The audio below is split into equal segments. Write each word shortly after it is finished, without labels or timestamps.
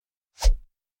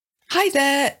Hi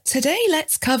there. Today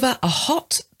let's cover a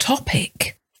hot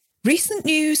topic. Recent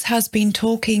news has been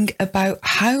talking about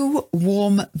how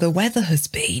warm the weather has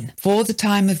been for the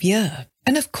time of year.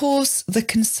 And of course, the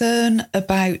concern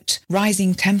about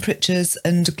rising temperatures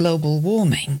and global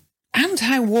warming, and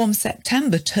how warm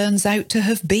September turns out to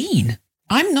have been.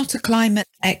 I'm not a climate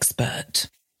expert,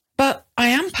 but I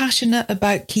am passionate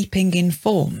about keeping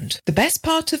informed. The best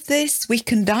part of this, we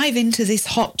can dive into this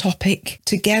hot topic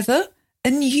together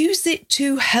and use it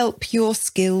to help your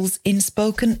skills in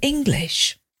spoken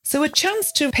English. So a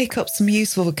chance to pick up some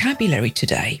useful vocabulary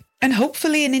today, and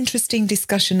hopefully an interesting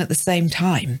discussion at the same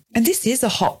time. And this is a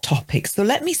hot topic, so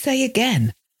let me say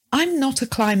again, I'm not a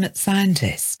climate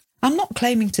scientist. I'm not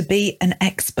claiming to be an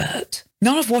expert.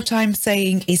 None of what I'm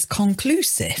saying is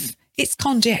conclusive. It's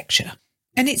conjecture.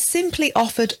 And it's simply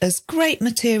offered as great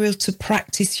material to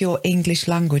practice your English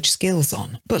language skills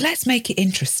on. But let's make it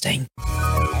interesting.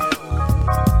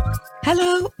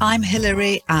 Hello, I'm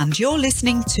Hilary and you're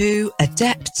listening to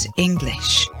Adept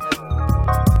English.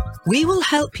 We will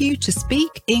help you to speak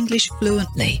English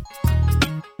fluently.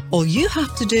 All you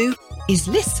have to do is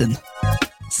listen.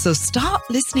 So start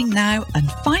listening now and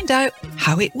find out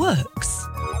how it works.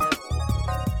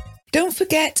 Don't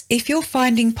forget, if you're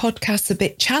finding podcasts a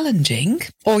bit challenging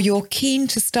or you're keen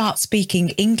to start speaking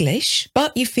English,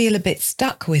 but you feel a bit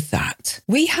stuck with that,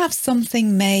 we have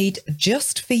something made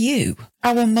just for you.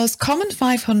 Our most common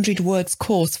 500 words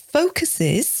course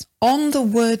focuses on the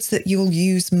words that you'll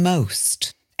use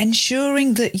most,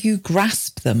 ensuring that you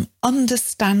grasp them,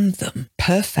 understand them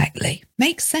perfectly.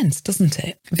 Makes sense, doesn't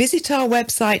it? Visit our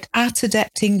website at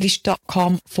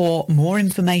adeptenglish.com for more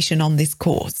information on this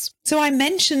course. So I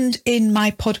mentioned in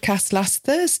my podcast last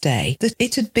Thursday that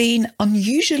it had been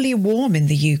unusually warm in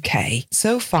the UK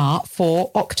so far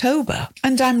for October.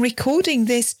 And I'm recording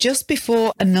this just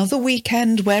before another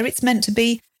weekend where it's meant to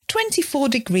be 24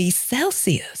 degrees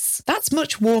Celsius. That's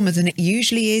much warmer than it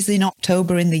usually is in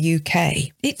October in the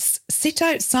UK. It's sit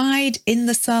outside in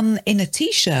the sun in a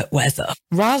t-shirt weather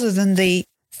rather than the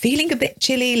feeling a bit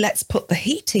chilly, let's put the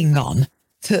heating on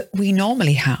that we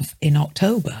normally have in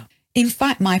October. In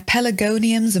fact, my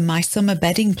pelargoniums and my summer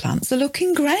bedding plants are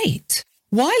looking great.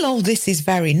 While all this is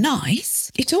very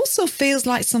nice, it also feels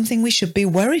like something we should be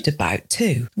worried about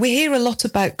too. We hear a lot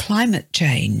about climate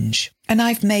change, and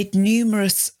I've made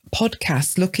numerous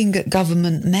podcasts looking at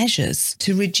government measures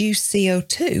to reduce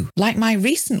CO2, like my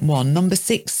recent one, number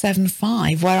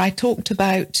 675, where I talked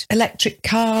about electric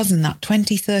cars and that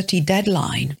 2030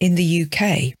 deadline in the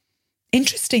UK.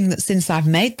 Interesting that since I've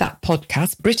made that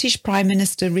podcast, British Prime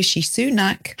Minister Rishi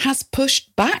Sunak has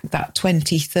pushed back that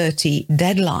 2030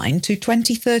 deadline to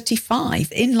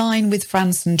 2035 in line with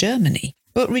France and Germany.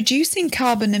 But reducing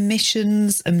carbon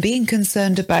emissions and being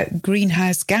concerned about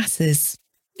greenhouse gases,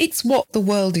 it's what the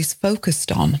world is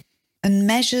focused on. And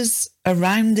measures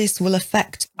around this will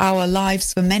affect our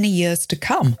lives for many years to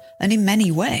come and in many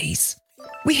ways.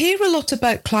 We hear a lot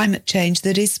about climate change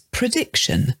that is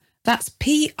prediction. That's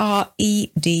prediction.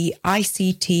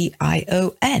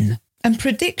 And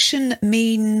prediction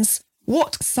means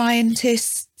what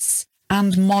scientists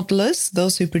and modelers,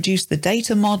 those who produce the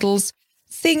data models,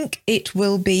 think it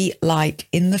will be like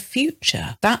in the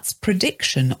future. That's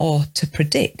prediction, or to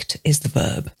predict is the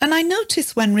verb. And I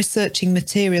notice when researching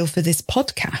material for this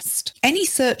podcast, any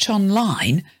search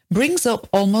online brings up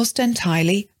almost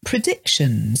entirely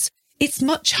predictions. It's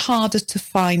much harder to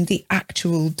find the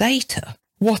actual data.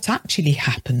 What actually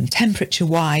happened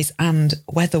temperature-wise and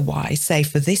weather-wise, say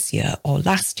for this year or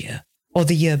last year or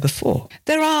the year before.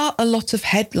 There are a lot of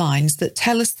headlines that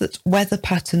tell us that weather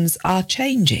patterns are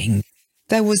changing.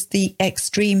 There was the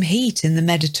extreme heat in the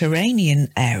Mediterranean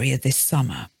area this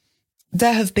summer.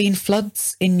 There have been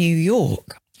floods in New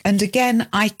York. And again,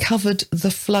 I covered the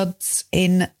floods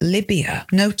in Libya,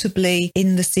 notably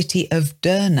in the city of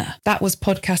Derna. That was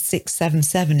podcast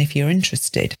 677 if you're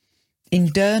interested. In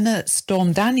Derna,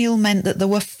 Storm Daniel meant that there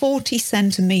were 40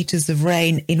 centimetres of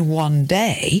rain in one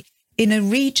day in a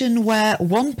region where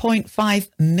 1.5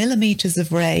 millimetres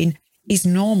of rain is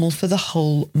normal for the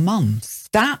whole month.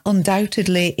 That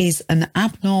undoubtedly is an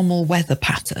abnormal weather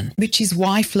pattern, which is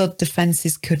why flood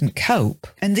defences couldn't cope.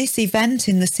 And this event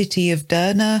in the city of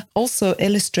Derna also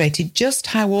illustrated just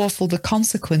how awful the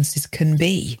consequences can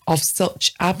be of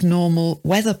such abnormal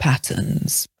weather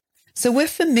patterns. So we're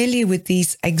familiar with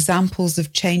these examples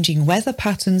of changing weather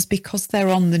patterns because they're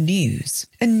on the news.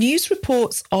 And news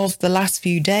reports of the last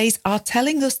few days are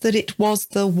telling us that it was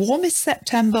the warmest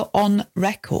September on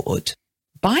record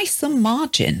by some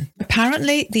margin.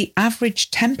 Apparently, the average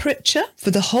temperature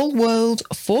for the whole world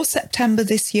for September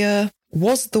this year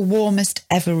was the warmest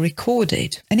ever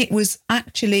recorded, and it was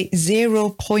actually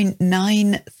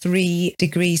 0.93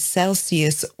 degrees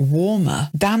Celsius warmer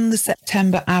than the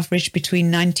September average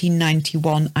between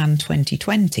 1991 and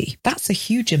 2020. That's a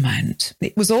huge amount.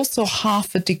 It was also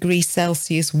 0.5 degree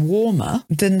Celsius warmer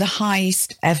than the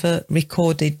highest ever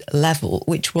recorded level,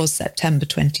 which was September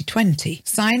 2020.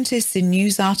 Scientists in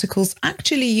news articles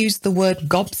actually used the word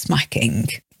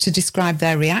gobsmacking to describe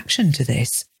their reaction to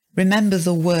this. Remember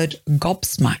the word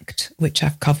gobsmacked, which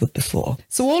I've covered before.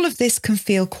 So all of this can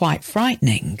feel quite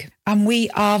frightening, and we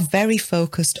are very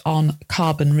focused on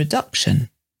carbon reduction,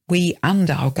 we and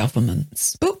our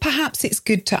governments. But perhaps it's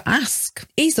good to ask,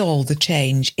 is all the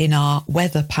change in our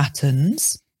weather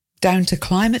patterns down to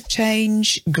climate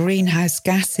change, greenhouse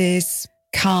gases,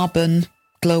 carbon,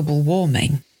 global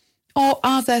warming? Or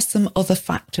are there some other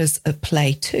factors at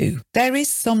play too? There is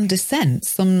some dissent,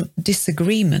 some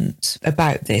disagreement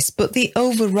about this, but the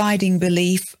overriding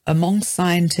belief among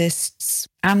scientists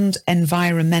and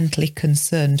environmentally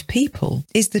concerned people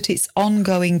is that it's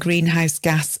ongoing greenhouse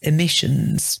gas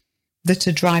emissions that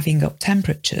are driving up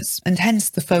temperatures, and hence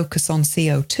the focus on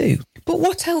CO2. But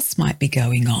what else might be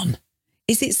going on?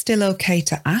 Is it still okay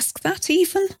to ask that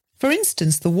even? For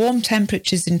instance, the warm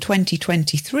temperatures in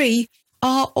 2023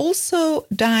 are also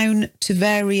down to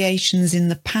variations in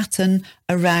the pattern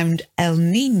around El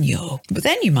Niño. But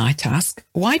then you might ask,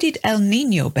 why did El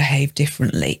Niño behave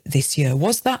differently this year?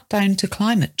 Was that down to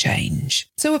climate change?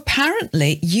 So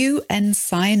apparently UN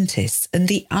scientists and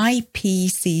the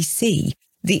IPCC,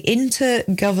 the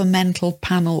Intergovernmental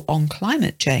Panel on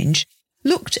Climate Change,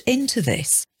 looked into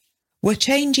this. Were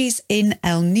changes in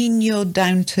El Niño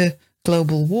down to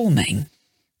global warming?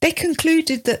 They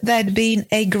concluded that there'd been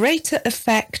a greater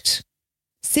effect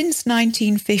since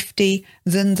 1950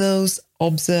 than those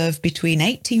observed between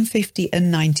 1850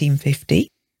 and 1950.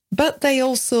 But they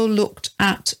also looked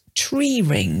at tree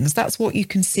rings. That's what you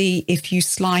can see if you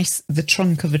slice the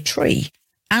trunk of a tree,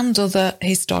 and other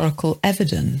historical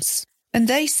evidence. And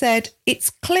they said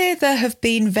it's clear there have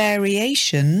been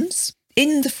variations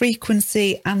in the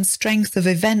frequency and strength of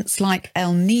events like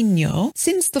El Niño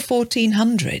since the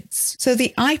 1400s. So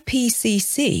the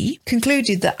IPCC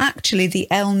concluded that actually the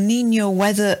El Niño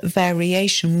weather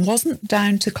variation wasn't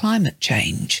down to climate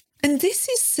change. And this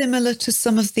is similar to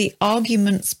some of the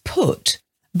arguments put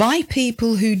by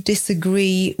people who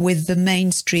disagree with the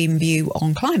mainstream view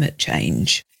on climate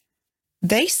change.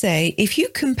 They say if you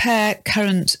compare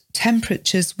current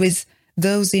temperatures with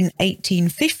those in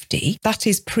 1850, that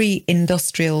is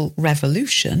pre-industrial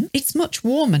revolution, it's much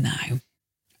warmer now.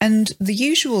 And the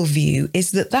usual view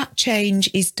is that that change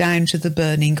is down to the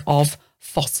burning of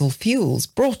fossil fuels,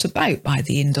 brought about by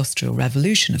the Industrial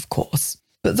Revolution, of course.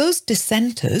 But those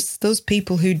dissenters, those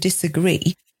people who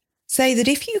disagree, say that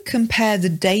if you compare the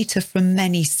data from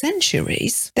many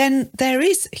centuries, then there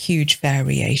is huge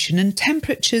variation and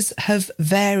temperatures have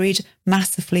varied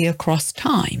massively across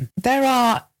time. There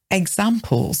are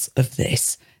examples of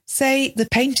this. Say the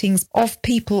paintings of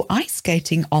people ice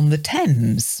skating on the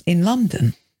Thames in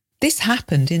London. This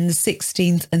happened in the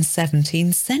 16th and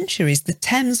 17th centuries. The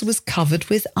Thames was covered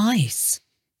with ice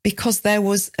because there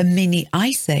was a mini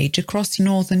ice age across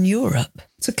northern Europe.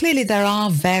 So clearly there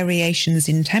are variations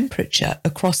in temperature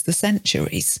across the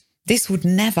centuries. This would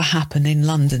never happen in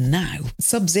London now.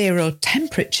 Sub-zero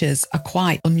temperatures are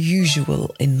quite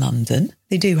unusual in London.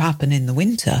 They do happen in the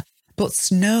winter. But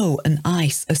snow and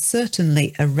ice are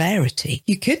certainly a rarity.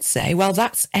 You could say, well,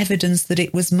 that's evidence that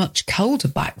it was much colder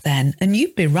back then. And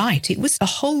you'd be right. It was a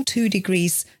whole 2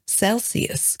 degrees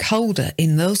Celsius colder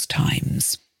in those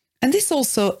times. And this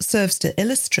also serves to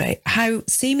illustrate how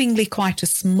seemingly quite a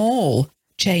small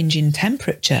change in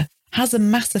temperature has a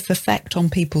massive effect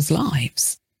on people's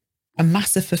lives, a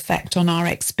massive effect on our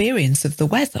experience of the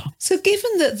weather. So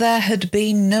given that there had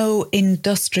been no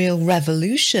industrial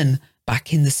revolution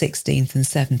back in the 16th and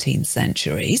 17th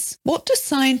centuries, what do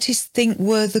scientists think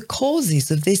were the causes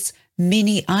of this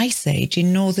mini ice age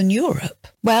in Northern Europe?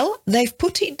 Well, they've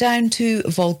put it down to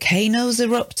volcanoes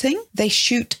erupting. They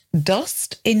shoot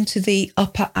dust into the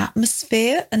upper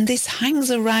atmosphere, and this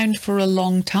hangs around for a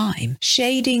long time,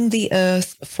 shading the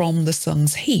Earth from the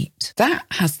sun's heat. That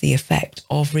has the effect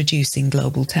of reducing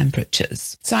global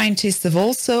temperatures. Scientists have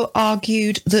also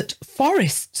argued that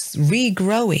forests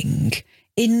regrowing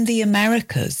in the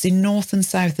Americas, in North and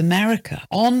South America,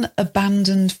 on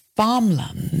abandoned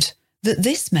farmland, that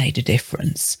this made a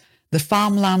difference. The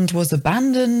farmland was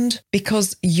abandoned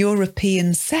because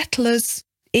European settlers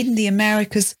in the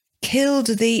Americas killed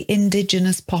the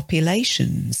indigenous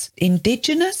populations.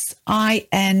 Indigenous,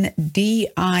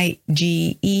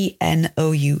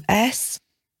 INDIGENOUS,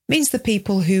 means the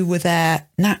people who were there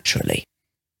naturally,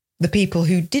 the people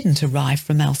who didn't arrive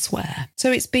from elsewhere.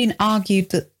 So it's been argued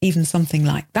that even something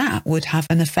like that would have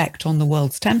an effect on the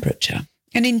world's temperature.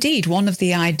 And indeed, one of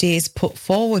the ideas put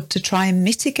forward to try and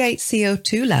mitigate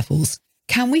CO2 levels,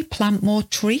 can we plant more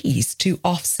trees to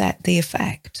offset the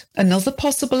effect? Another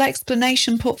possible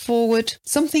explanation put forward,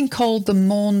 something called the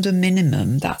Maunder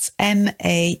minimum, that's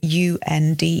M-A-U-N-D-E-R,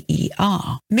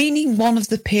 meaning one of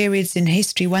the periods in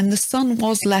history when the sun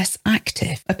was less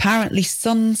active. Apparently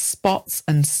sunspots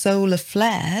and solar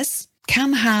flares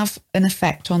can have an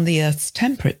effect on the Earth's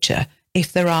temperature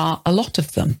if there are a lot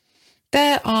of them.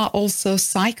 There are also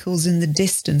cycles in the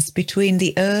distance between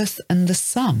the Earth and the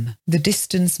Sun. The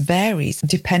distance varies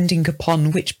depending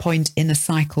upon which point in a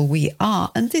cycle we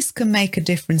are, and this can make a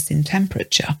difference in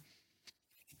temperature.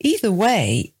 Either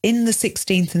way, in the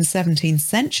 16th and 17th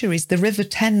centuries, the River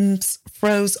Thames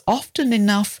froze often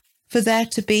enough for there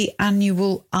to be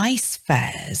annual ice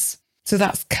fairs. So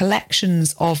that's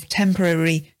collections of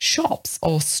temporary shops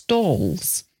or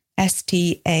stalls,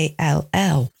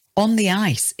 S-T-A-L-L, on the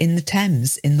ice in the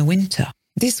Thames in the winter.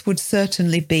 This would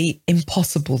certainly be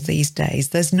impossible these days.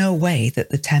 There's no way that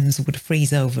the Thames would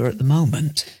freeze over at the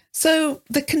moment. So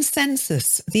the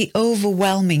consensus, the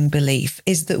overwhelming belief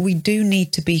is that we do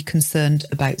need to be concerned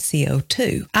about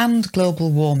CO2 and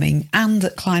global warming, and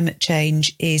that climate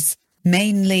change is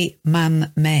mainly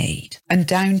man-made and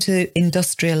down to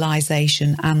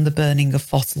industrialisation and the burning of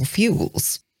fossil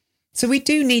fuels. So we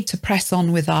do need to press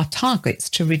on with our targets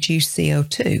to reduce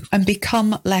CO2 and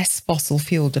become less fossil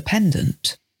fuel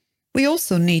dependent. We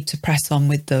also need to press on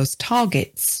with those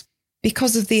targets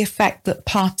because of the effect that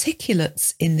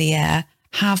particulates in the air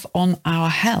have on our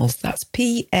health. That's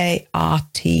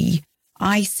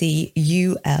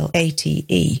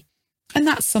P-A-R-T-I-C-U-L-A-T-E. And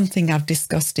that's something I've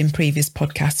discussed in previous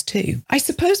podcasts too. I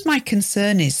suppose my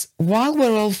concern is, while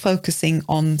we're all focusing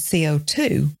on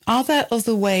CO2, are there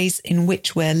other ways in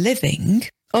which we're living,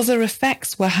 other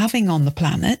effects we're having on the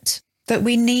planet, that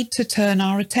we need to turn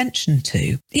our attention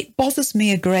to? It bothers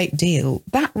me a great deal,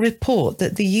 that report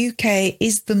that the UK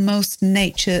is the most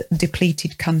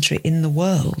nature-depleted country in the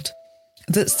world,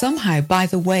 that somehow by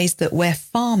the ways that we're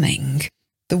farming,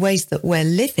 the ways that we're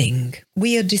living,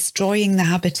 we are destroying the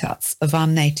habitats of our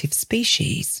native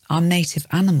species, our native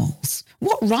animals.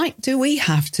 What right do we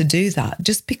have to do that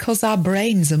just because our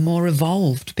brains are more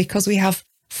evolved, because we have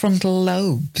frontal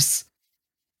lobes?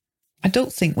 I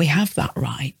don't think we have that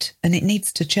right, and it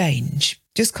needs to change.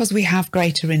 Just because we have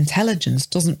greater intelligence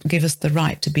doesn't give us the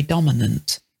right to be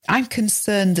dominant. I'm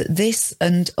concerned that this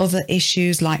and other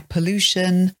issues like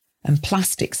pollution and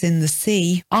plastics in the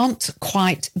sea aren't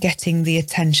quite getting the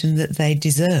attention that they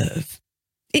deserve.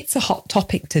 It's a hot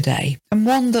topic today, and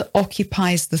one that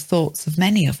occupies the thoughts of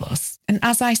many of us. And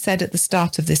as I said at the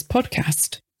start of this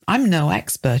podcast, I'm no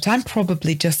expert. I'm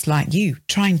probably just like you,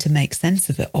 trying to make sense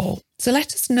of it all. So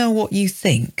let us know what you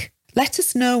think. Let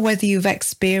us know whether you've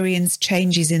experienced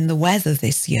changes in the weather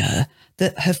this year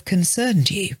that have concerned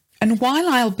you. And while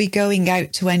I'll be going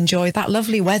out to enjoy that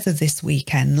lovely weather this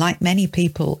weekend, like many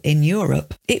people in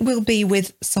Europe, it will be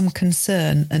with some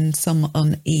concern and some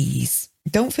unease.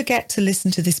 Don't forget to listen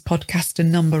to this podcast a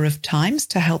number of times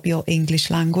to help your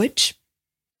English language.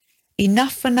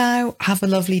 Enough for now. Have a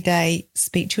lovely day.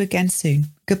 Speak to you again soon.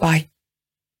 Goodbye.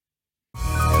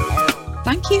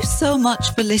 Thank you so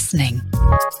much for listening.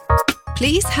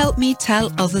 Please help me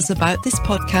tell others about this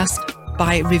podcast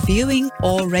by reviewing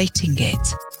or rating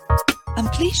it. And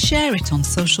please share it on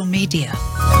social media.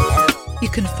 You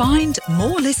can find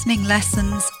more listening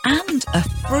lessons and a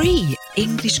free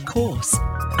English course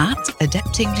at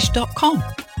adeptenglish.com.